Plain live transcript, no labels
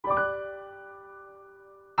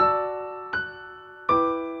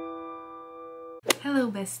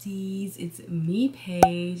Hello besties, it's me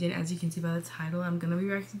Paige, and as you can see by the title, I'm gonna be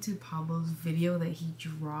reacting to Pablo's video that he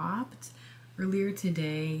dropped earlier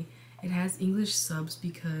today. It has English subs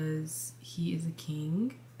because he is a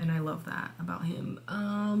king and I love that about him.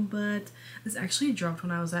 But this actually dropped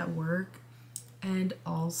when I was at work, and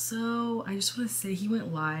also I just want to say he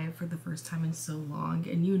went live for the first time in so long,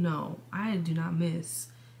 and you know I do not miss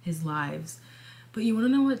his lives. But you want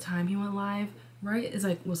to know what time he went live? Right as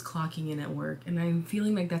I was clocking in at work, and I'm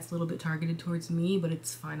feeling like that's a little bit targeted towards me, but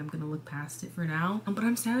it's fine, I'm gonna look past it for now. But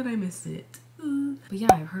I'm sad that I missed it. But yeah,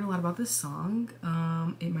 I've heard a lot about this song.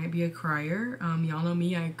 It might be a crier. Y'all know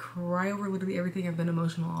me, I cry over literally everything. I've been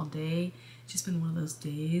emotional all day. It's just been one of those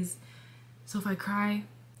days. So if I cry,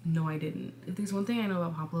 no I didn't. If there's one thing I know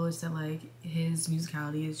about Pablo, it's that like his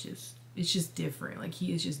musicality is just different. Like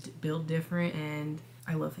he is just built different, and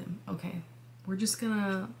I love him. Okay, we're just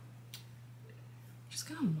gonna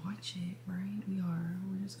watch it, right?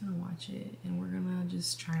 We're just gonna watch it, and we're gonna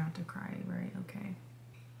just try not to cry, right? Okay.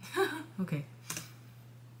 Okay.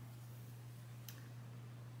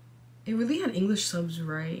 It really had English subs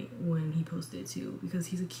right when he posted it too, because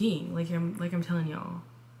he's a king, like I'm telling y'all.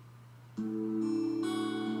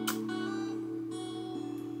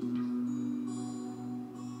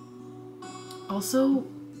 Also,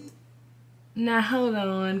 now hold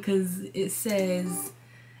on, because it says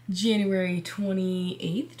January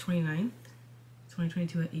 28th, 29th,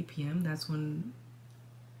 2022 at 8 p.m. That's when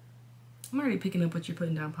I'm already picking up what you're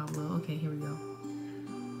putting down, Pablo. Okay, here we go.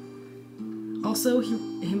 Also,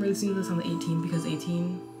 him releasing this on the 18th because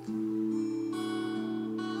 18.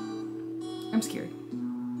 I'm scared.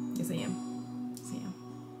 Yes, I am. Yes, I am.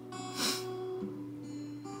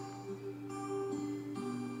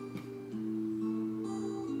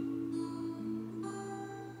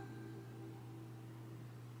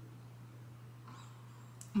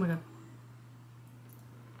 Oh my god.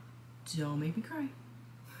 Don't make me cry.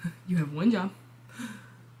 You have one job.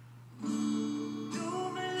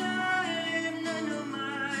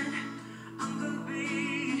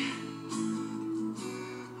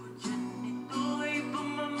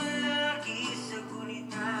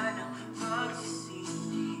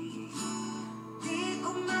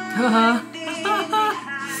 Haha.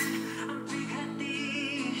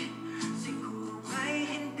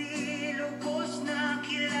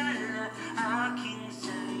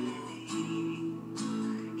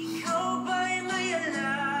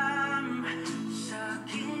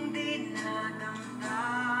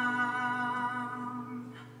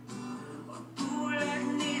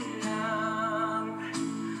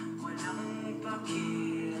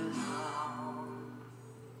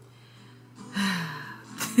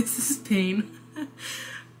 This is pain.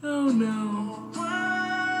 Oh no.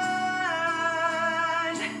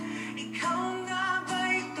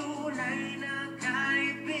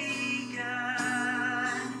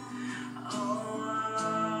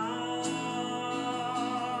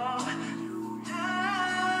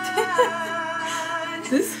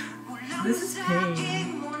 This is pain.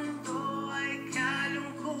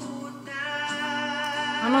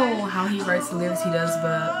 I don't know how he writes the lyrics he does,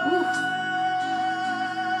 but ooh.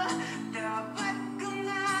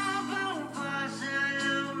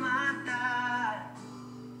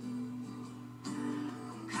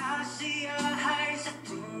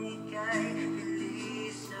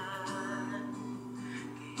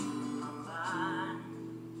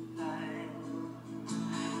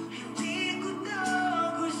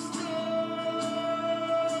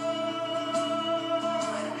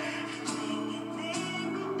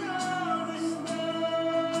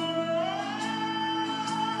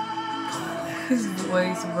 His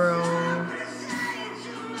voice, bro.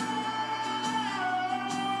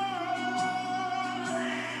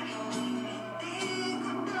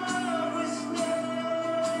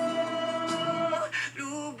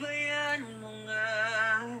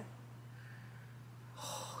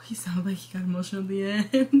 Oh, he sounded like he got emotional at the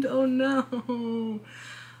end. Oh no.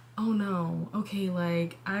 Oh no. Okay,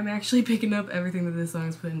 like I'm actually picking up everything that this song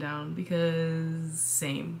is putting down because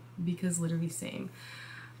same. Because literally same.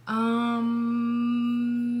 I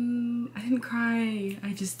didn't cry.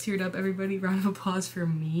 I just teared up. Everybody, round of applause for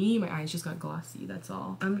me. My eyes just got glossy, that's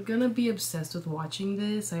all. I'm gonna be obsessed with watching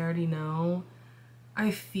this. I already know.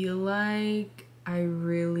 I feel like I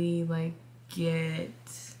really like get,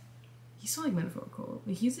 he's so like metaphorical.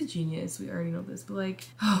 Like, he's a genius, we already know this, but like,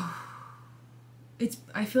 oh,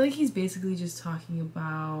 I feel like he's basically just talking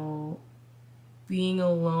about being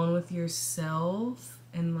alone with yourself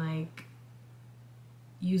and like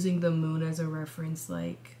using the moon as a reference.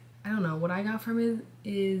 Like, I don't know, what I got from it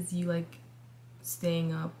is you like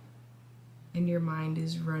staying up and your mind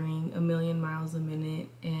is running a million miles a minute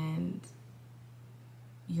and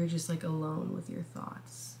you're just like alone with your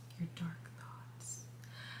thoughts, your dark thoughts.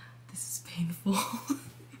 This is painful.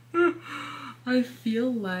 I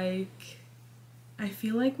feel like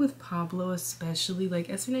with Pablo especially, like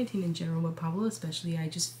Sb19 in general, but Pablo especially, I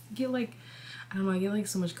just get like, I don't know, I get like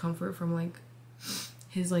so much comfort from like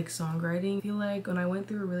his like songwriting. I feel like when I went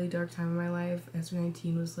through a really dark time in my life,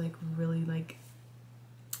 Sb19 was like really like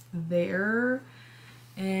there.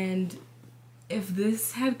 And if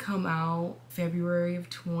this had come out February of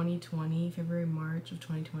 2020, February, March of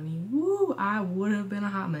 2020, woo, I would have been a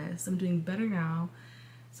hot mess. I'm doing better now,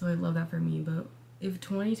 so I love that for me. But if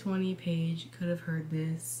 2020 Paige could have heard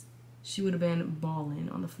this, she would have been bawling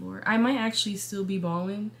on the floor. I might actually still be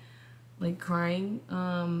bawling, like crying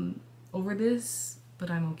over this, but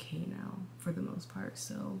I'm okay now for the most part.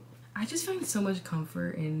 So I just find so much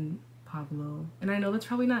comfort in Pablo, and I know that's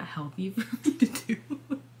probably not healthy for me to do.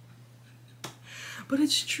 But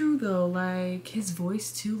it's true though, like his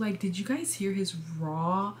voice too, like did you guys hear his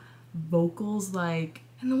raw vocals, like,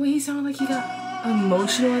 and the way he sounded like he got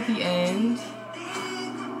emotional at the end?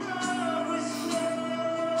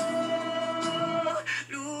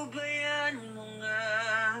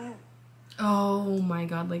 Oh my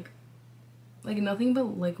god, like nothing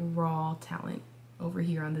but like raw talent over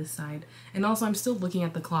here on this side. And also I'm still looking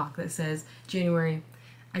at the clock that says January.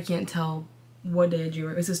 I can't tell what day of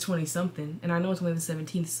January. It says 20 something, and I know it's only the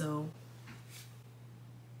 17th, so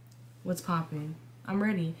what's popping? I'm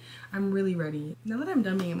ready. I'm really ready. Now that I'm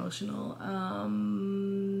done being emotional,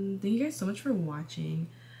 thank you guys so much for watching.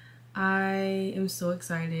 I am so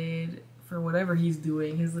excited for whatever he's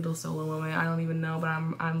doing, his little solo moment. I don't even know, but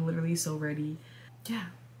I'm literally so ready. Yeah.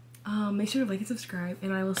 Make sure to like and subscribe,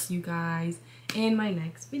 and I will see you guys in my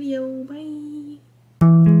next video. Bye.